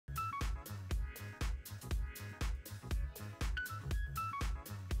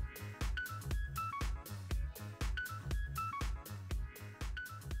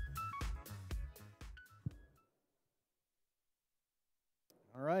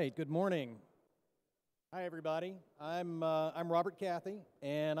All right, good morning. Hi, everybody. I'm Robert Cathy,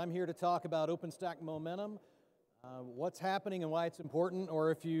 and I'm here to talk about OpenStack momentum, what's happening and why it's important,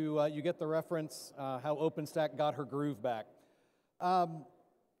 or if you get the reference, how OpenStack got her groove back. I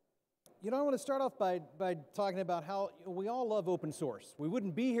want to start off by talking about how we all love open source. We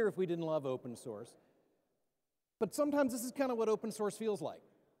wouldn't be here if we didn't love open source. But sometimes this is kind of what open source feels like.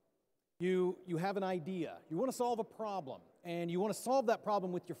 You have an idea, you want to solve a problem, and you want to solve that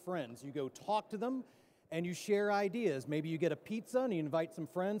problem with your friends. You go talk to them, and you share ideas. Maybe you get a pizza, and you invite some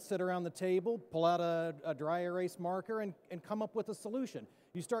friends, sit around the table, pull out a dry erase marker, and come up with a solution.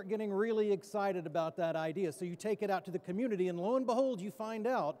 You start getting really excited about that idea, so you take it out to the community, and lo and behold, you find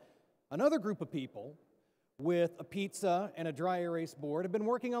out another group of people with a pizza and a dry erase board have been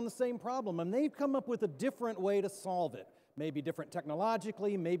working on the same problem, and they've come up with a different way to solve it. Maybe different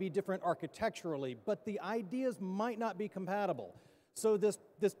technologically, maybe different architecturally, but the ideas might not be compatible. So this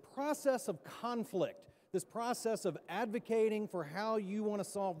process of conflict, this process of advocating for how you want to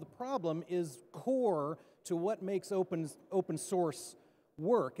solve the problem is core to what makes open source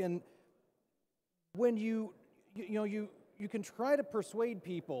work. And when you can try to persuade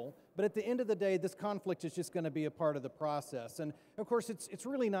people, but at the end of the day, this conflict is just going to be a part of the process. And of course, it's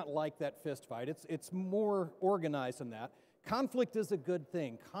really not like that fist fight. It's more organized than that. Conflict is a good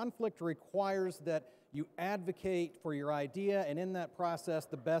thing. Conflict requires that you advocate for your idea, and in that process,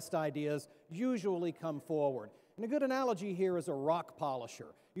 the best ideas usually come forward. And a good analogy here is a rock polisher.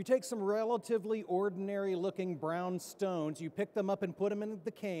 You take some relatively ordinary-looking brown stones, you pick them up and put them in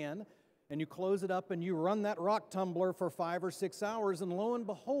the can, and you close it up and you run that rock tumbler for 5 or 6 hours, and lo and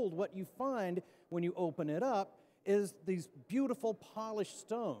behold, what you find when you open it up is these beautiful polished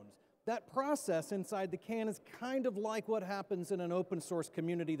stones. That process inside the can is kind of like what happens in an open source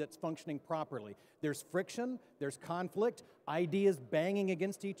community that's functioning properly. There's friction, there's conflict, ideas banging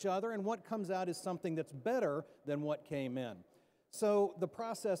against each other, and what comes out is something that's better than what came in. So the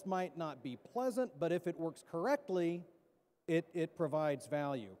process might not be pleasant, but if it works correctly, it provides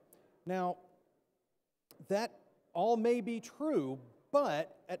value. Now, that all may be true,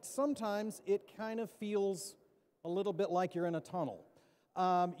 but sometimes it kind of feels a little bit like you're in a tunnel.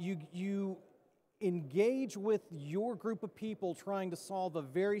 You engage with your group of people trying to solve a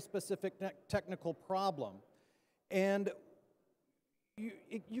very specific technical problem, and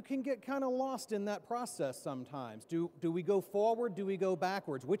you can get kind of lost in that process sometimes. Do we go forward? Do we go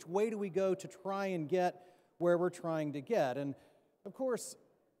backwards? Which way do we go to try and get where we're trying to get? And of course,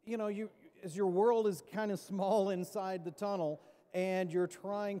 as your world is kind of small inside the tunnel, and you're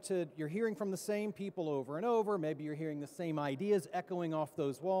hearing from the same people over and over, maybe you're hearing the same ideas echoing off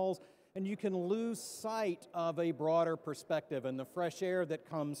those walls, and you can lose sight of a broader perspective and the fresh air that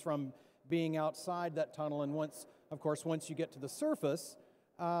comes from being outside that tunnel. And once you get to the surface,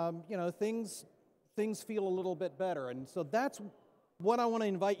 things feel a little bit better. And so that's what I want to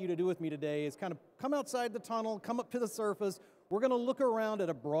invite you to do with me today, is kind of come outside the tunnel, come up to the surface. We're going to look around at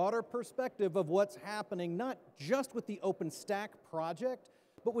a broader perspective of what's happening, not just with the OpenStack project,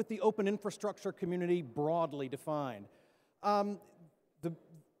 but with the open infrastructure community broadly defined. The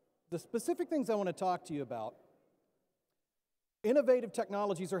specific things I want to talk to you about: innovative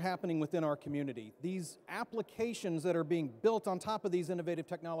technologies are happening within our community. These applications that are being built on top of these innovative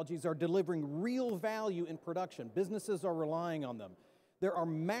technologies are delivering real value in production. Businesses are relying on them. There are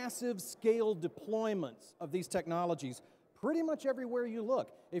massive scale deployments of these technologies pretty much everywhere you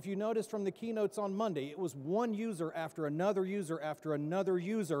look. If you noticed from the keynotes on Monday, it was one user after another user after another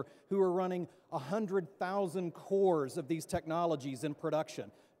user who are running 100,000 cores of these technologies in production,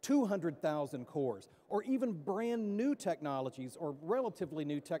 200,000 cores, or even brand new technologies or relatively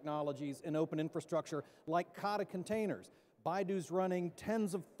new technologies in open infrastructure like Kata containers. Baidu's running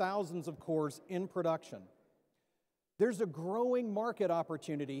tens of thousands of cores in production. There's a growing market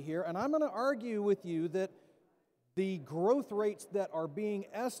opportunity here, and I'm going to argue with you that the growth rates that are being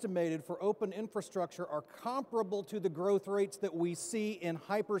estimated for open infrastructure are comparable to the growth rates that we see in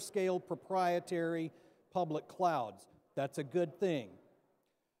hyperscale proprietary public clouds. That's a good thing.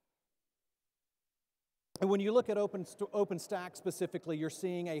 And when you look at OpenStack specifically, you're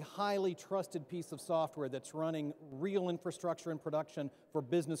seeing a highly trusted piece of software that's running real infrastructure in production for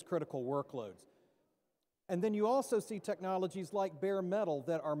business-critical workloads. And then you also see technologies like bare metal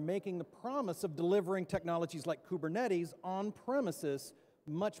that are making the promise of delivering technologies like Kubernetes on premises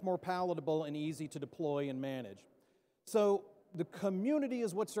much more palatable and easy to deploy and manage. So the community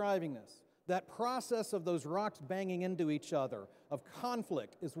is what's driving this. That process of those rocks banging into each other, of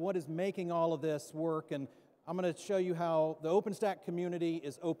conflict, is what is making all of this work. And I'm going to show you how the OpenStack community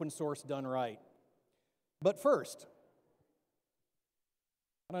is open source done right. But first,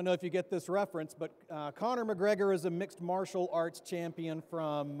 I don't know if you get this reference, but Conor McGregor is a mixed martial arts champion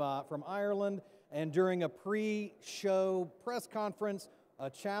from Ireland, and during a pre-show press conference, a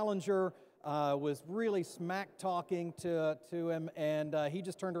challenger was really smack-talking to him, and he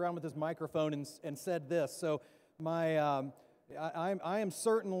just turned around with his microphone and said this. So I am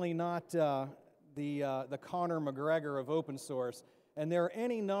certainly not the Conor McGregor of open source, and there are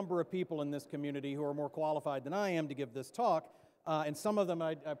any number of people in this community who are more qualified than I am to give this talk. And some of them,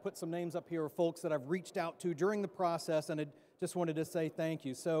 I put some names up here of folks that I've reached out to during the process, and I just wanted to say thank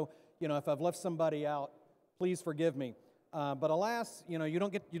you. So, you know, if I've left somebody out, please forgive me. But alas, you know, you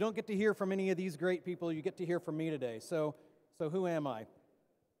don't get to hear from any of these great people. You get to hear from me today. So who am I?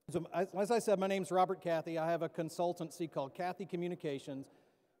 So as I said, my name's Robert Cathy. I have a consultancy called Cathy Communications.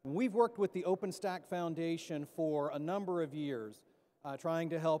 We've worked with the OpenStack Foundation for a number of years, trying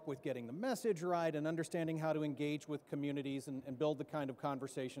to help with getting the message right and understanding how to engage with communities and build the kind of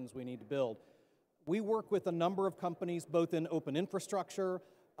conversations we need to build. We work with a number of companies, both in open infrastructure,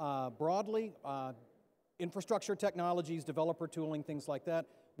 broadly, infrastructure technologies, developer tooling, things like that.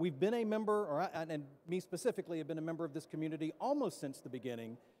 We've been a member, and me specifically, have been a member of this community almost since the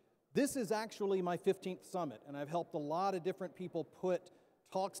beginning. This is actually my 15th summit, and I've helped a lot of different people put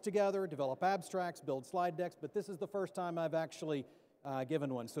talks together, develop abstracts, build slide decks, but this is the first time I've actually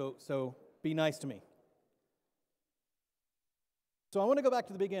given one, so be nice to me. So I want to go back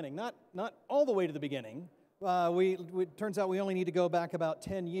to the beginning, not all the way to the beginning. It turns out we only need to go back about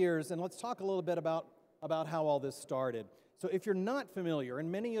 10 years, and let's talk a little bit about how all this started. So if you're not familiar,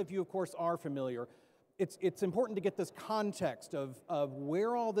 and many of you, of course, are familiar, it's important to get this context of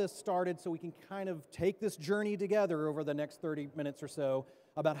where all this started so we can kind of take this journey together over the next 30 minutes or so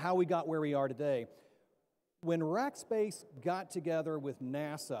about how we got where we are today. When Rackspace got together with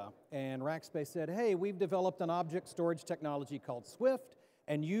NASA, and Rackspace said, hey, we've developed an object storage technology called Swift,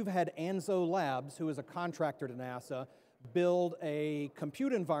 and you've had Anzo Labs, who is a contractor to NASA, build a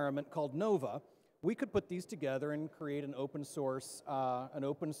compute environment called Nova, we could put these together and create an open source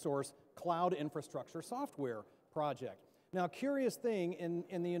cloud infrastructure software project. Now, curious thing,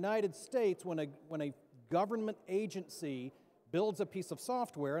 in the United States, when a government agency builds a piece of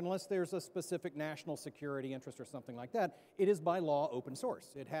software, unless there's a specific national security interest or something like that, it is by law open source.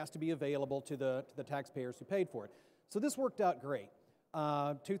 It has to be available to the taxpayers who paid for it. So this worked out great.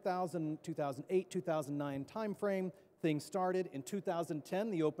 2000, 2008, 2009 timeframe, things started. In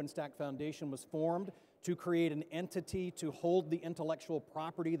 2010, the OpenStack Foundation was formed to create an entity to hold the intellectual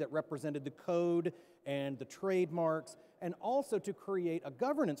property that represented the code and the trademarks, and also to create a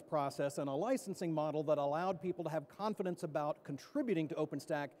governance process and a licensing model that allowed people to have confidence about contributing to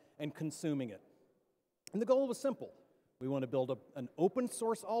OpenStack and consuming it. And the goal was simple. We want to build an open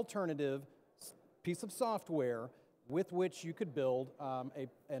source alternative piece of software with which you could build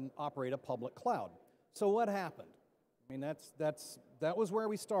and operate a public cloud. So what happened? I mean, that was where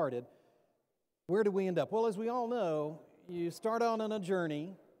we started. Where did we end up? Well, as we all know, you start out on a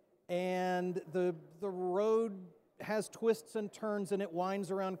journey, and the road has twists and turns, and it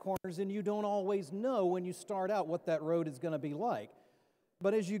winds around corners, and you don't always know when you start out what that road is going to be like.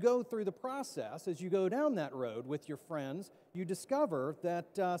 But as you go through the process, as you go down that road with your friends, you discover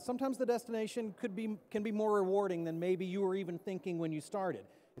that sometimes the destination can be more rewarding than maybe you were even thinking when you started.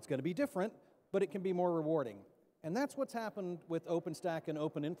 It's going to be different, but it can be more rewarding. And that's what's happened with OpenStack and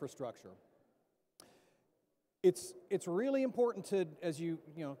open infrastructure. It's really important to, as you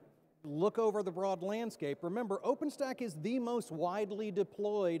look over the broad landscape, remember OpenStack is the most widely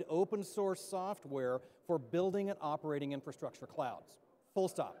deployed open source software for building and operating infrastructure clouds. Full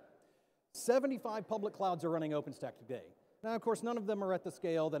stop. 75 public clouds are running OpenStack today. Now, of course, none of them are at the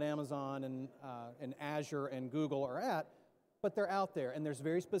scale that Amazon and Azure and Google are at, but they're out there, and there's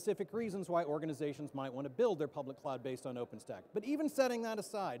very specific reasons why organizations might want to build their public cloud based on OpenStack. But even setting that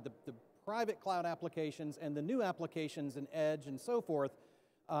aside, the private cloud applications and the new applications in Edge and so forth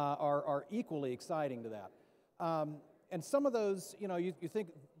are equally exciting to that. And some of those, you think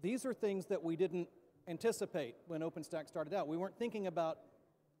these are things that we didn't anticipate when OpenStack started out. We weren't thinking about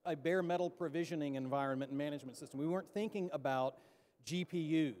a bare metal provisioning environment and management system. We weren't thinking about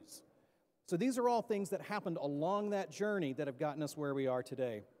GPUs. So these are all things that happened along that journey that have gotten us where we are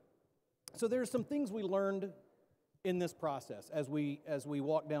today. So there's some things we learned in this process as we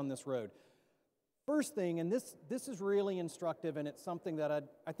walk down this road. First thing, and this is really instructive, and it's something that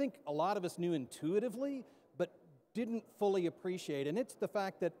I think a lot of us knew intuitively, but didn't fully appreciate, and it's the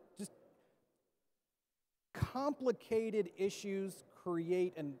fact that just complicated issues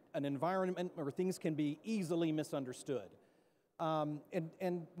create an environment where things can be easily misunderstood.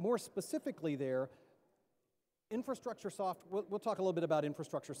 And more specifically there, infrastructure software, we'll talk a little bit about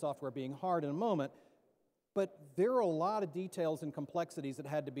infrastructure software being hard in a moment, but there are a lot of details and complexities that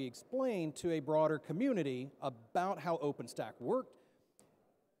had to be explained to a broader community about how OpenStack worked.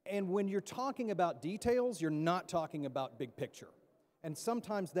 And when you're talking about details, you're not talking about big picture. And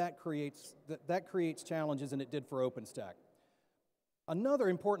sometimes that creates challenges, and it did for OpenStack. Another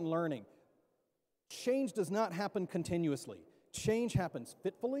important learning, change does not happen continuously. Change happens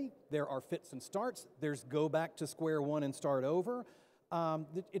fitfully. There are fits and starts. There's go back to square one and start over.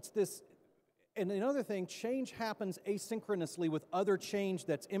 It's this, and another thing, change happens asynchronously with other change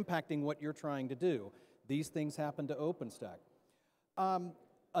that's impacting what you're trying to do. These things happen to OpenStack.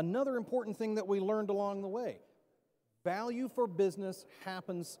 Another important thing that we learned along the way, value for business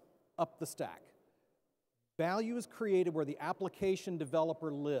happens up the stack. Value is created where the application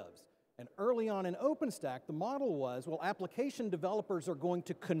developer lives. And early on in OpenStack, the model was, well, application developers are going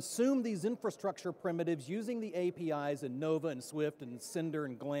to consume these infrastructure primitives using the APIs in Nova and Swift and Cinder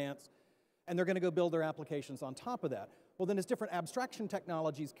and Glance, and they're going to go build their applications on top of that. Well, then as different abstraction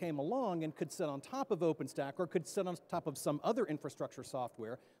technologies came along and could sit on top of OpenStack or could sit on top of some other infrastructure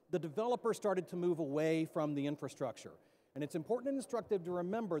software, the developer started to move away from the infrastructure. And it's important and instructive to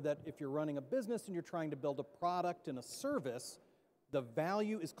remember that if you're running a business and you're trying to build a product and a service, the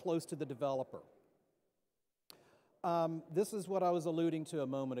value is close to the developer. This is what I was alluding to a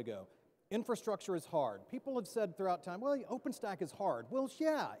moment ago. Infrastructure is hard. People have said throughout time, well, OpenStack is hard. Well,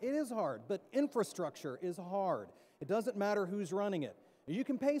 yeah, it is hard, but infrastructure is hard. It doesn't matter who's running it. You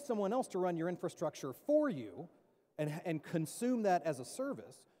can pay someone else to run your infrastructure for you and consume that as a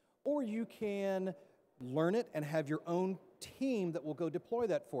service, or you can learn it and have your own team that will go deploy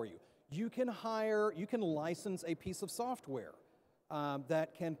that for you. You can license a piece of software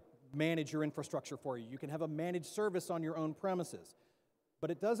that can manage your infrastructure for you. You can have a managed service on your own premises. But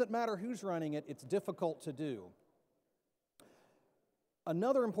it doesn't matter who's running it, it's difficult to do.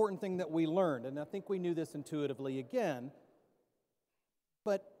 Another important thing that we learned, and I think we knew this intuitively again,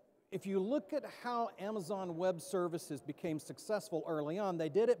 but if you look at how Amazon Web Services became successful early on, they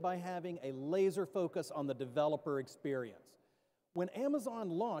did it by having a laser focus on the developer experience. When Amazon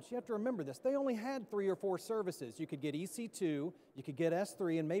launched, you have to remember this, they only had 3 or 4 services. You could get EC2, you could get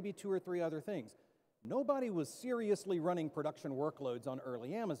S3, and maybe 2 or 3 other things. Nobody was seriously running production workloads on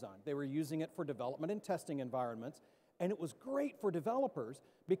early Amazon. They were using it for development and testing environments, and it was great for developers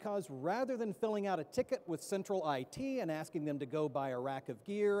because rather than filling out a ticket with central IT and asking them to go buy a rack of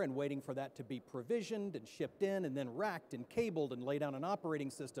gear and waiting for that to be provisioned and shipped in and then racked and cabled and lay down an operating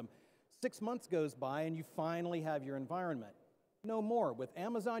system, 6 months goes by and you finally have your environment. No more. With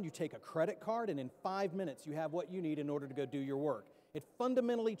Amazon, you take a credit card and in 5 minutes you have what you need in order to go do your work. It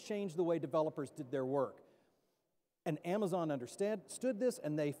fundamentally changed the way developers did their work. And Amazon understood this,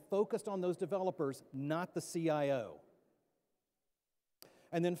 and they focused on those developers, not the CIO.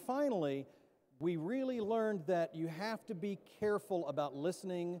 And then finally, we really learned that you have to be careful about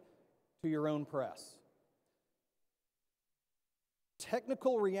listening to your own press.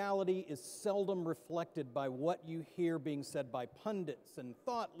 Technical reality is seldom reflected by what you hear being said by pundits and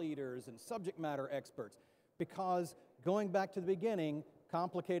thought leaders and subject matter experts, because going back to the beginning,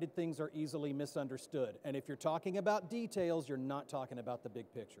 complicated things are easily misunderstood. And if you're talking about details, you're not talking about the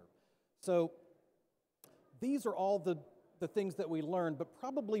big picture. So these are all the things that we learned, but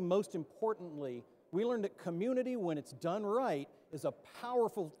probably most importantly, we learned that community, when it's done right, is a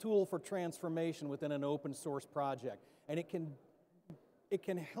powerful tool for transformation within an open source project. And it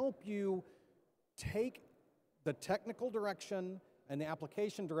can help you take the technical direction and the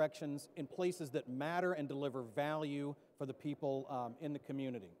application directions in places that matter and deliver value for the people in the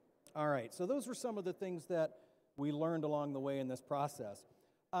community. All right, so those were some of the things that we learned along the way in this process.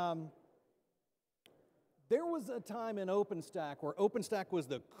 There was a time in OpenStack where OpenStack was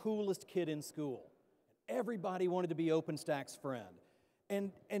the coolest kid in school. Everybody wanted to be OpenStack's friend.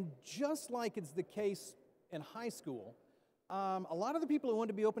 And just like it's the case in high school, a lot of the people who wanted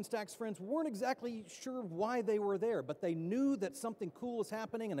to be OpenStack's friends weren't exactly sure why they were there, but they knew that something cool was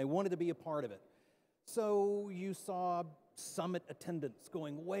happening and they wanted to be a part of it. So you saw summit attendance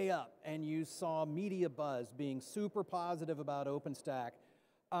going way up, and you saw media buzz being super positive about OpenStack.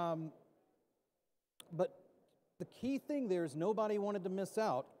 But the key thing there is nobody wanted to miss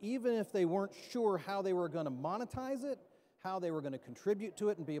out, even if they weren't sure how they were going to monetize it, how they were going to contribute to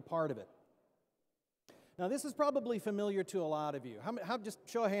it and be a part of it. Now, this is probably familiar to a lot of you. Just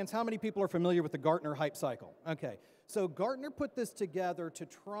show of hands, how many people are familiar with the Gartner hype cycle? Okay, so Gartner put this together to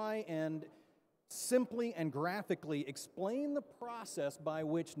try and simply and graphically explain the process by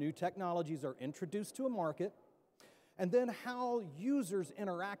which new technologies are introduced to a market and then how users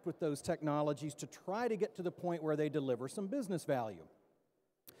interact with those technologies to try to get to the point where they deliver some business value.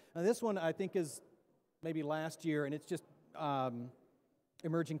 Now this one I think is maybe last year, and it's just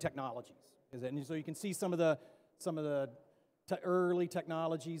emerging technologies. And so you can see some of the early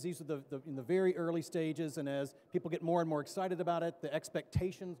technologies. These are in the very early stages, and as people get more and more excited about it, the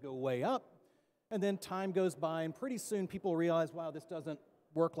expectations go way up, and then time goes by, and pretty soon people realize, wow, this doesn't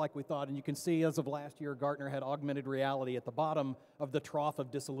work like we thought. And you can see as of last year, Gartner had augmented reality at the bottom of the trough of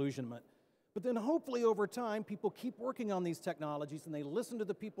disillusionment. But then hopefully over time, people keep working on these technologies, and they listen to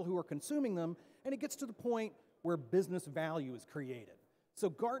the people who are consuming them, and it gets to the point where business value is created. So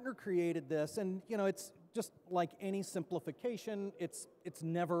Gartner created this, and you know, it's just like any simplification, it's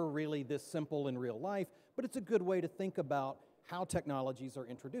never really this simple in real life, but it's a good way to think about how technologies are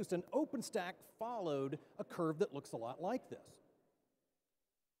introduced. And OpenStack followed a curve that looks a lot like this.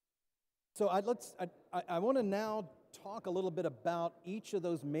 So I want to now talk a little bit about each of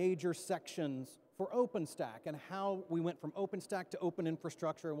those major sections for OpenStack and how we went from OpenStack to open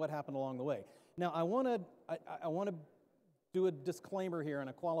infrastructure and what happened along the way. Now I want to do a disclaimer here and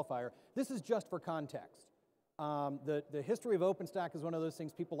a qualifier. This is just for context. The history of OpenStack is one of those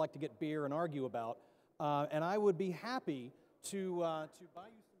things people like to get beer and argue about, and I would be happy to buy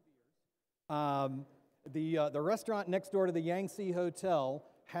you some beers. The restaurant next door to the Yangtze Hotel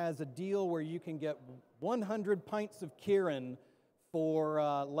has a deal where you can get 100 pints of Kirin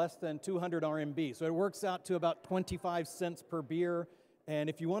for less than 200 RMB. So it works out to about 25 cents per beer. And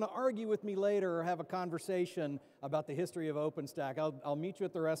if you want to argue with me later or have a conversation about the history of OpenStack, I'll meet you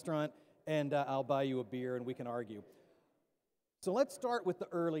at the restaurant and I'll buy you a beer and we can argue. So let's start with the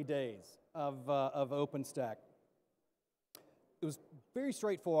early days of OpenStack. It was very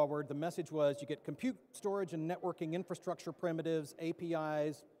straightforward. The message was you get compute, storage, and networking infrastructure primitives,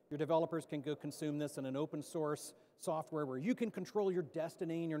 APIs. Your developers can go consume this in an open source software where you can control your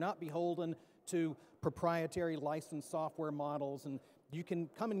destiny and you're not beholden to proprietary licensed software models, and you can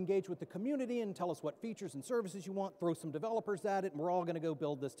come and engage with the community and tell us what features and services you want, throw some developers at it, and we're all going to go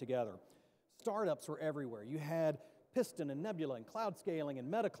build this together. Startups were everywhere. You had Piston and Nebula and cloud scaling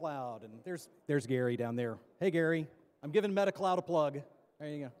and MetaCloud, and there's Gary down there. Hey, Gary. I'm giving MetaCloud a plug. There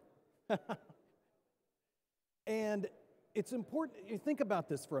you go. And it's important you think about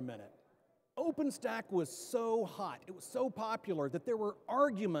this for a minute. OpenStack was so hot, it was so popular that there were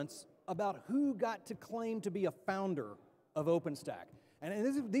arguments about who got to claim to be a founder of OpenStack.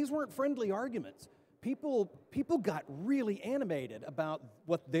 And these weren't friendly arguments. People got really animated about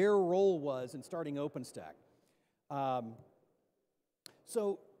what their role was in starting OpenStack.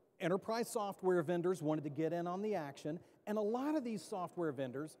 So enterprise software vendors wanted to get in on the action, and a lot of these software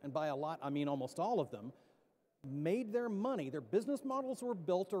vendors, and by a lot I mean almost all of them, made their money, their business models were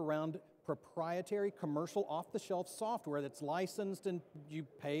built around proprietary commercial off-the-shelf software that's licensed, and you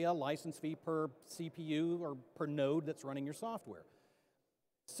pay a license fee per CPU or per node that's running your software.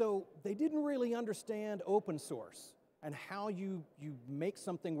 So they didn't really understand open source and how you make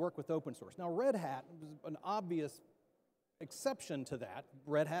something work with open source. Now Red Hat was an obvious exception to that.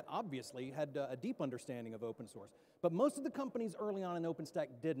 Red Hat obviously had a deep understanding of open source, but most of the companies early on in OpenStack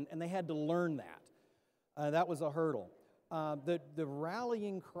didn't, and they had to learn that. That was a hurdle. The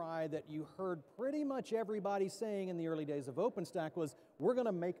rallying cry that you heard pretty much everybody saying in the early days of OpenStack was, we're going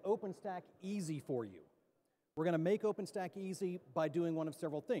to make OpenStack easy for you. We're going to make OpenStack easy by doing one of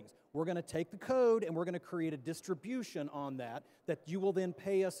several things. We're going to take the code and we're going to create a distribution on that you will then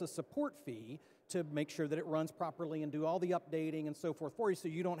pay us a support fee to make sure that it runs properly and do all the updating and so forth for you, so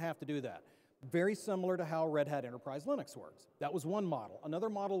you don't have to do that. Very similar to how Red Hat Enterprise Linux works. That was one model. Another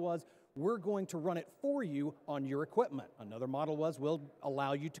model was, we're going to run it for you on your equipment. Another model was, we'll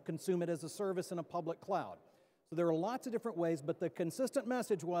allow you to consume it as a service in a public cloud. So there are lots of different ways, but the consistent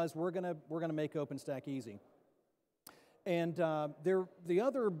message was, we're going to make OpenStack easy. And the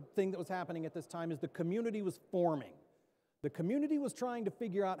other thing that was happening at this time is the community was forming. The community was trying to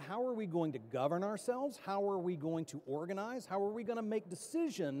figure out, how are we going to govern ourselves? How are we going to organize? How are we going to make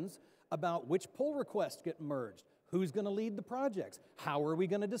decisions about which pull requests get merged? Who's going to lead the projects? How are we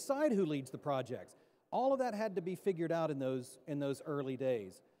going to decide who leads the projects? All of that had to be figured out in those early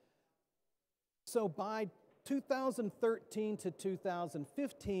days. So by 2013 to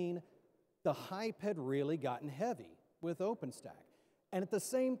 2015, the hype had really gotten heavy with OpenStack. And at the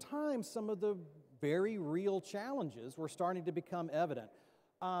same time, some of the very real challenges were starting to become evident.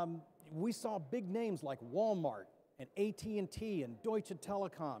 We saw big names like Walmart and AT&T and Deutsche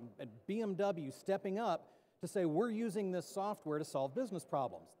Telekom and BMW stepping up to say, we're using this software to solve business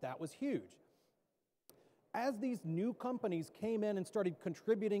problems. That was huge. As these new companies came in and started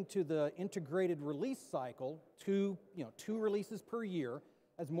contributing to the integrated release cycle, two releases per year,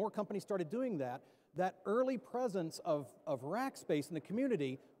 as more companies started doing that, that early presence of rack space in the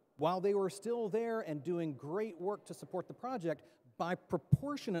community, while they were still there and doing great work to support the project, by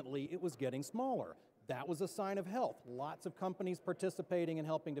proportionately it was getting smaller. That was a sign of health. Lots of companies participating and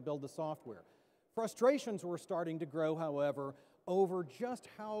helping to build the software. Frustrations were starting to grow, however, over just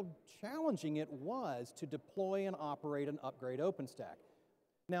how challenging it was to deploy and operate and upgrade OpenStack.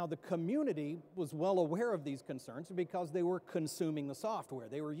 Now, the community was well aware of these concerns because they were consuming the software,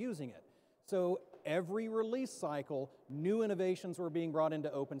 they were using it. So every release cycle, new innovations were being brought into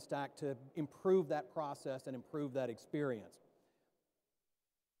OpenStack to improve that process and improve that experience.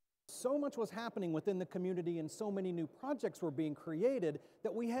 So much was happening within the community and so many new projects were being created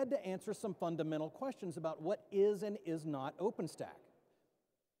that we had to answer some fundamental questions about what is and is not OpenStack.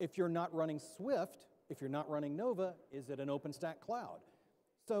 If you're not running Swift, if you're not running Nova, is it an OpenStack cloud?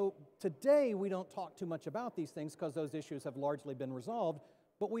 So today we don't talk too much about these things because those issues have largely been resolved,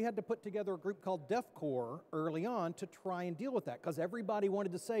 but we had to put together a group called DevCore early on to try and deal with that because everybody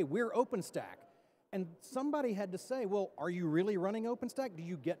wanted to say, we're OpenStack. And somebody had to say, well, are you really running OpenStack? Do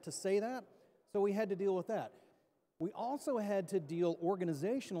you get to say that? So we had to deal with that. We also had to deal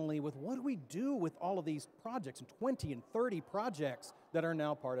organizationally with what do we do with all of these projects, and 20 and 30 projects that are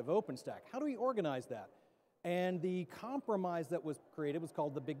now part of OpenStack. How do we organize that? And the compromise that was created was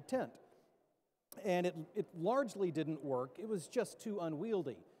called the Big Tent. And it largely didn't work. It was just too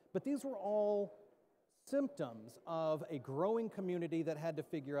unwieldy. But these were all symptoms of a growing community that had to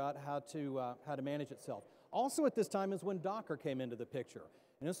figure out how to manage itself. Also at this time is when Docker came into the picture.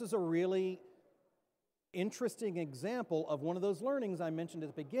 And this is a really interesting example of one of those learnings I mentioned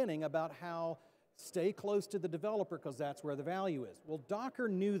at the beginning about how stay close to the developer because that's where the value is. Well, Docker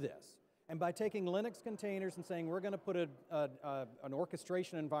knew this. And by taking Linux containers and saying we're going to put an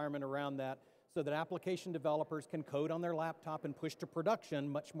orchestration environment around that so that application developers can code on their laptop and push to production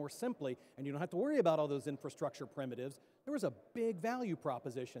much more simply, and you don't have to worry about all those infrastructure primitives, there was a big value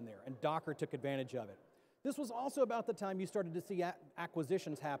proposition there, and Docker took advantage of it. This was also about the time you started to see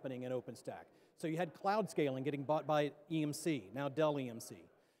acquisitions happening in OpenStack. So you had cloud scaling getting bought by EMC, now Dell EMC.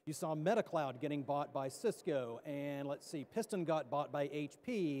 You saw MetaCloud getting bought by Cisco, and let's see, Piston got bought by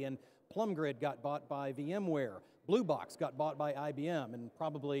HP, and PlumGrid got bought by VMware. Blue Box got bought by IBM, and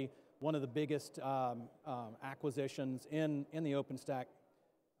probably one of the biggest acquisitions in the OpenStack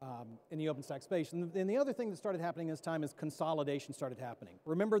space. And the other thing that started happening this time is consolidation started happening.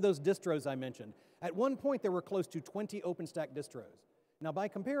 Remember those distros I mentioned? At one point there were close to 20 OpenStack distros. Now by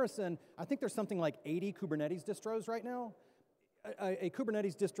comparison, I think there's something like 80 Kubernetes distros right now. A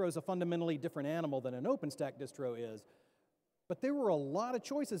Kubernetes distro is a fundamentally different animal than an OpenStack distro is. But there were a lot of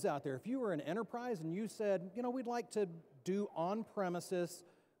choices out there. If you were an enterprise and you said, you know, we'd like to do on-premises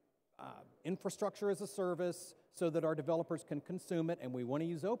infrastructure as a service so that our developers can consume it and we want to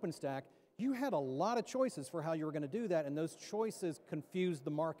use OpenStack, you had a lot of choices for how you were going to do that, and those choices confused the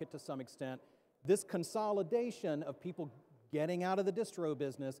market to some extent. This consolidation of people getting out of the distro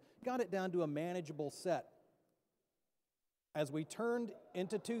business got it down to a manageable set. As we turned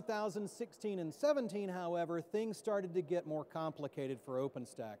into 2016 and 17, however, things started to get more complicated for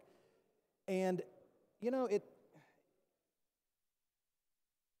OpenStack. And, you know,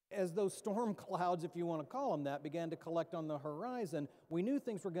 as those storm clouds, if you want to call them that, began to collect on the horizon, we knew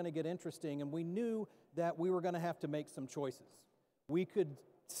things were going to get interesting, and we knew that we were going to have to make some choices. We could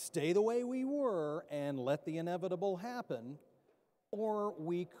stay the way we were and let the inevitable happen, or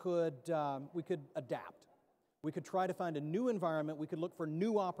we could adapt. We could try to find a new environment. We could look for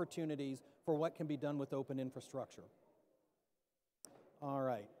new opportunities for what can be done with open infrastructure. All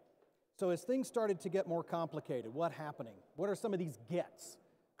right. So as things started to get more complicated, what's happening? What are some of these gets?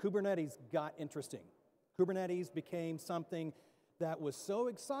 Kubernetes got interesting. Kubernetes became something that was so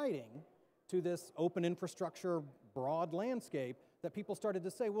exciting to this open infrastructure broad landscape that people started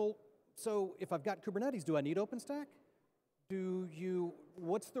to say, well, so if I've got Kubernetes, do I need OpenStack?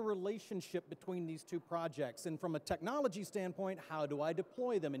 What's the relationship between these two projects? And from a technology standpoint, how do I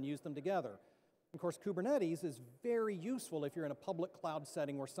deploy them and use them together? Of course, Kubernetes is very useful if you're in a public cloud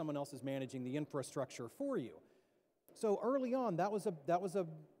setting where someone else is managing the infrastructure for you. So early on, that was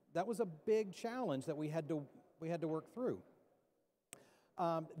a big challenge that we had to work through.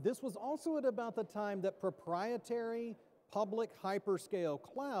 This was also at about the time that proprietary public hyperscale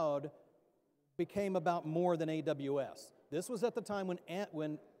cloud became about more than AWS. This was at the time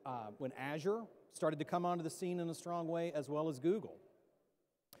when Azure started to come onto the scene in a strong way, as well as Google.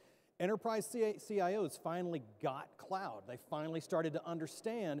 Enterprise CIOs finally got cloud. They finally started to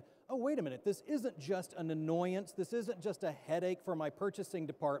understand, oh, wait a minute, this isn't just an annoyance, this isn't just a headache for my purchasing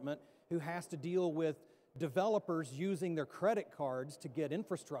department who has to deal with developers using their credit cards to get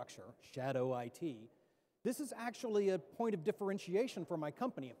infrastructure, shadow IT. This is actually a point of differentiation for my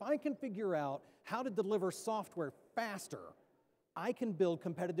company. If I can figure out how to deliver software faster, I can build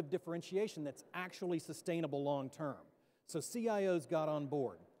competitive differentiation that's actually sustainable long term. So CIOs got on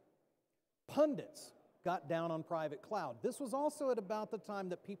board. Pundits got down on private cloud. This was also at about the time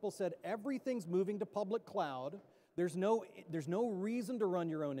that people said everything's moving to public cloud. There's no reason to run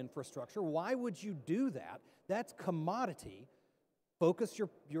your own infrastructure. Why would you do that? That's commodity. Focus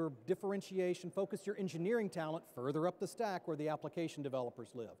your differentiation, focus your engineering talent further up the stack where the application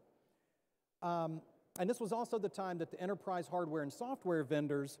developers live. And this was also the time that the enterprise hardware and software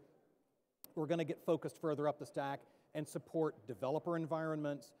vendors were going to get focused further up the stack and support developer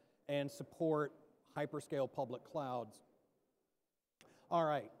environments and support hyperscale public clouds. All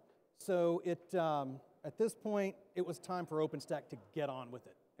right, so at this point, it was time for OpenStack to get on with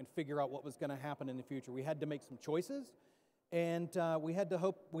it and figure out what was going to happen in the future. We had to make some choices, and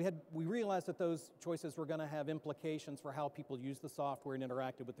we realized that those choices were going to have implications for how people use the software and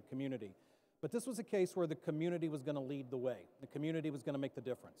interacted with the community. But this was a case where the community was going to lead the way. The community was going to make the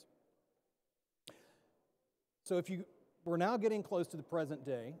difference. So we're now getting close to the present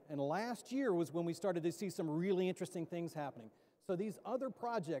day, and last year was when we started to see some really interesting things happening. So these other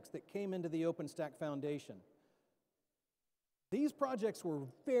projects that came into the OpenStack Foundation, these projects were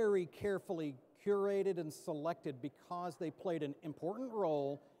very carefully curated and selected because they played an important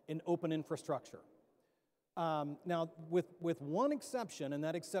role in open infrastructure. Now, with one exception, and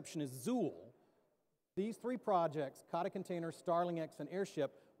that exception is Zool, these three projects, Kata Container, Starling X, and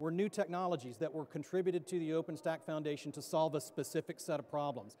Airship, were new technologies that were contributed to the OpenStack Foundation to solve a specific set of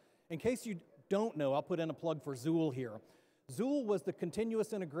problems. In case you don't know, I'll put in a plug for Zool here. Zool was the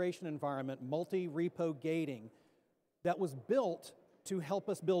continuous integration environment, multi-repo gating, that was built to help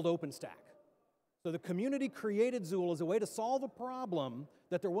us build OpenStack. So the community created Zool as a way to solve a problem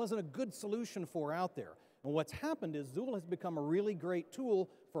that there wasn't a good solution for out there. And what's happened is Zool has become a really great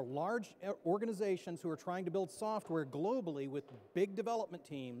tool for large organizations who are trying to build software globally with big development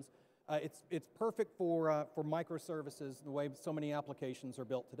teams. It's perfect for microservices, the way so many applications are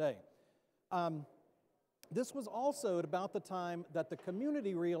built today. This was also at about the time that the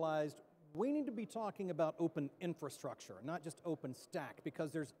community realized we need to be talking about open infrastructure, not just OpenStack,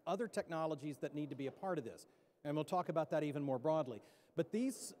 because there's other technologies that need to be a part of this. And we'll talk about that even more broadly. But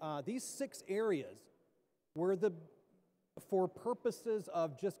these 6 areas were for purposes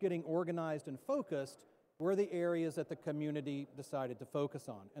of just getting organized and focused, were the areas that the community decided to focus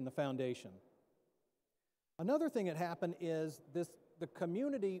on and the foundation. Another thing that happened is the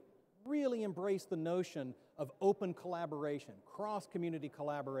community really embraced the notion of open collaboration, cross-community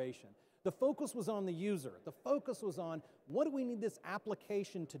collaboration. The focus was on the user. The focus was on what do we need this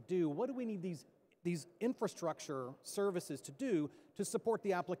application to do? What do we need these infrastructure services to do to support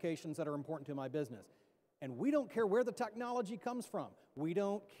the applications that are important to my business? And we don't care where the technology comes from. We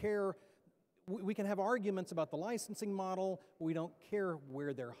don't care, we can have arguments about the licensing model. We don't care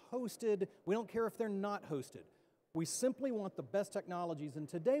where they're hosted. We don't care if they're not hosted. We simply want the best technologies. And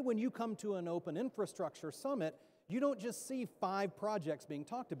today, when you come to an open infrastructure summit, you don't just see 5 projects being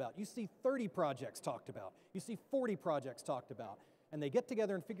talked about. You see 30 projects talked about. You see 40 projects talked about. And they get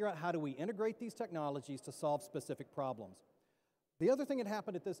together and figure out how do we integrate these technologies to solve specific problems. The other thing that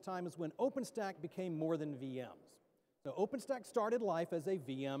happened at this time is when OpenStack became more than VMs. So OpenStack started life as a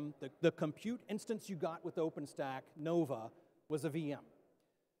VM. The compute instance you got with OpenStack, Nova, was a VM.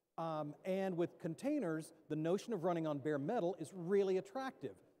 And with containers, the notion of running on bare metal is really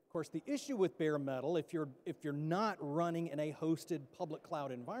attractive. Of course, the issue with bare metal, if you're not running in a hosted public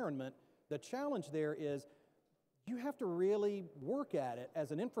cloud environment, the challenge there is you have to really work at it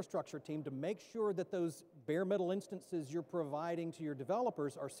as an infrastructure team to make sure that those bare metal instances you're providing to your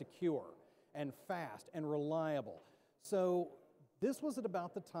developers are secure and fast and reliable. So this was at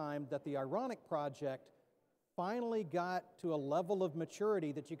about the time that the Ironic project finally got to a level of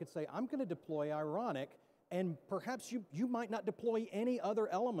maturity that you could say, I'm going to deploy Ironic, and perhaps you might not deploy any other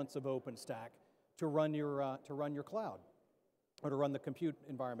elements of OpenStack to run your cloud, or to run the compute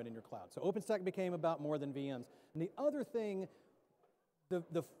environment in your cloud. So OpenStack became about more than VMs. And the other thing,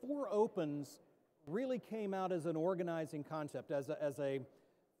 the 4 opens really came out as an organizing concept, as a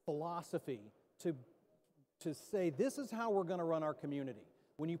philosophy to say this is how we're going to run our community.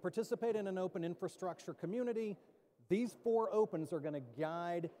 When you participate in an open infrastructure community, these 4 opens are going to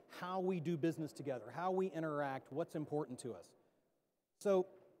guide how we do business together, how we interact, what's important to us. So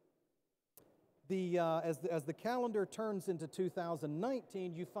as the calendar turns into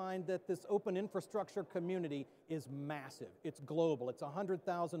 2019, you find that this open infrastructure community is massive. It's global. It's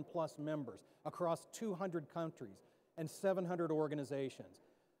 100,000 plus members across 200 countries and 700 organizations.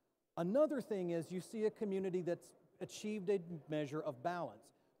 Another thing is you see a community that's achieved a measure of balance.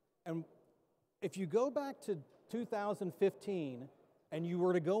 And if you go back to 2015 and you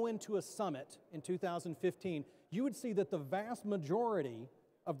were to go into a summit in 2015, you would see that the vast majority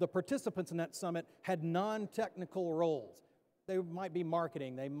of the participants in that summit had non-technical roles. They might be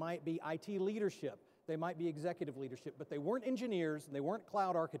marketing, they might be IT leadership, they might be executive leadership, but they weren't engineers, they weren't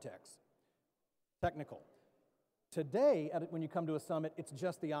cloud architects. Technical. Today, when you come to a summit, it's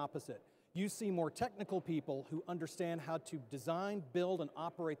just the opposite. You see more technical people who understand how to design, build, and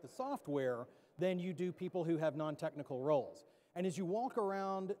operate the software than you do people who have non-technical roles. And as you walk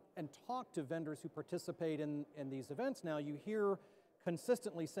around and talk to vendors who participate in these events now, you hear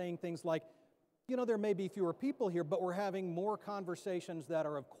consistently saying things like, you know, there may be fewer people here, but we're having more conversations that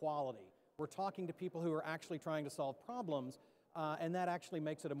are of quality. We're talking to people who are actually trying to solve problems, and that actually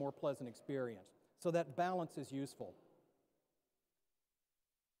makes it a more pleasant experience. So that balance is useful.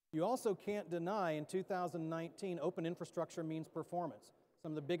 You also can't deny in 2019, open infrastructure means performance.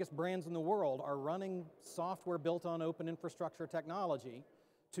 Some of the biggest brands in the world are running software built on open infrastructure technology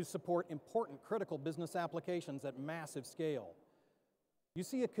to support important critical business applications at massive scale. You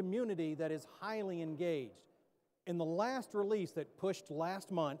see a community that is highly engaged. In the last release that pushed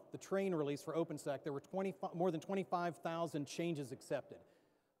last month, the train release for OpenStack, there were more than 25,000 changes accepted.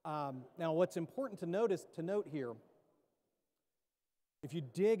 Now, what's important to note here, if you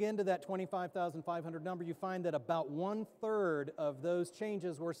dig into that 25,500 number, you find that about 1/3 of those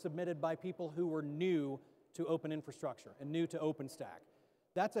changes were submitted by people who were new to open infrastructure and new to OpenStack.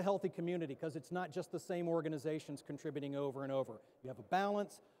 That's a healthy community because it's not just the same organizations contributing over and over. You have a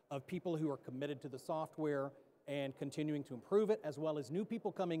balance of people who are committed to the software and continuing to improve it, as well as new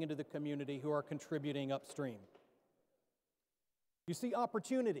people coming into the community who are contributing upstream. You see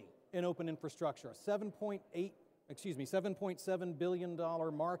opportunity in open infrastructure. A $7.7 billion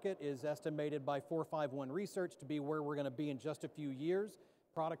market is estimated by 451 Research to be where we're going to be in just a few years.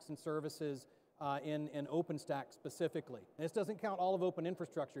 Products and services in OpenStack specifically. And this doesn't count all of open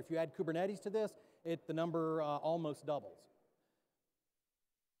infrastructure. If you add Kubernetes to this, the number almost doubles.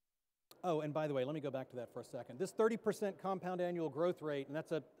 Oh, and by the way, let me go back to that for a second. This 30% compound annual growth rate, and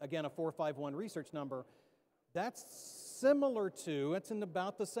that's, again, a 451 Research number, that's similar to, it's in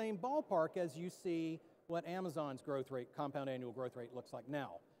about the same ballpark as you see what Amazon's growth rate, compound annual growth rate looks like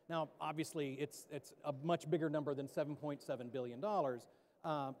now. Now, obviously, it's a much bigger number than $7.7 billion,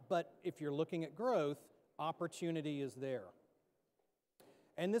 but if you're looking at growth, opportunity is there.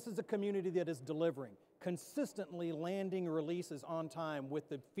 And this is a community that is delivering, consistently landing releases on time with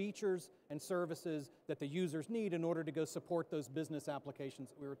the features and services that the users need in order to go support those business applications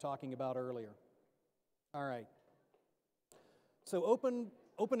that we were talking about earlier. All right. So open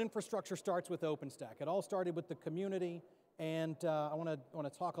infrastructure starts with OpenStack. It all started with the community, and I want to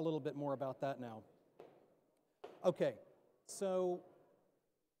talk a little bit more about that now. Okay, so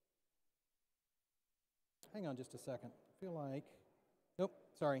hang on just a second. I feel like, nope,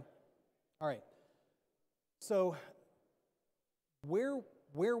 sorry. All right. So where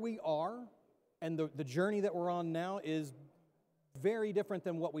we are and the journey that we're on now is very different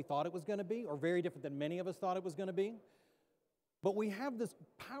than what we thought it was going to be, or very different than many of us thought it was going to be. But we have this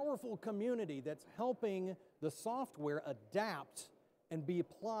powerful community that's helping the software adapt and be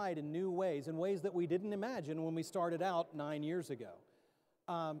applied in new ways, in ways that we didn't imagine when we started out 9 years ago.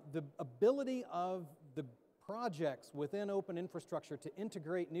 The ability of the projects within open infrastructure to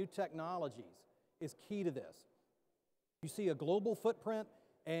integrate new technologies is key to this. You see a global footprint,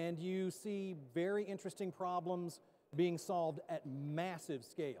 and you see very interesting problems being solved at massive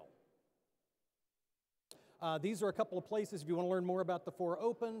scale. These are a couple of places if you want to learn more about the 4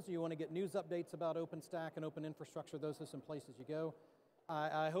 opens, you want to get news updates about OpenStack and open infrastructure, those are some places you go.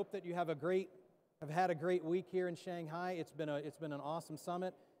 I hope that you have had a great week here in Shanghai. It's been an awesome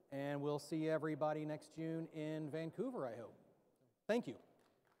summit, and we'll see everybody next June in Vancouver, I hope. Thank you.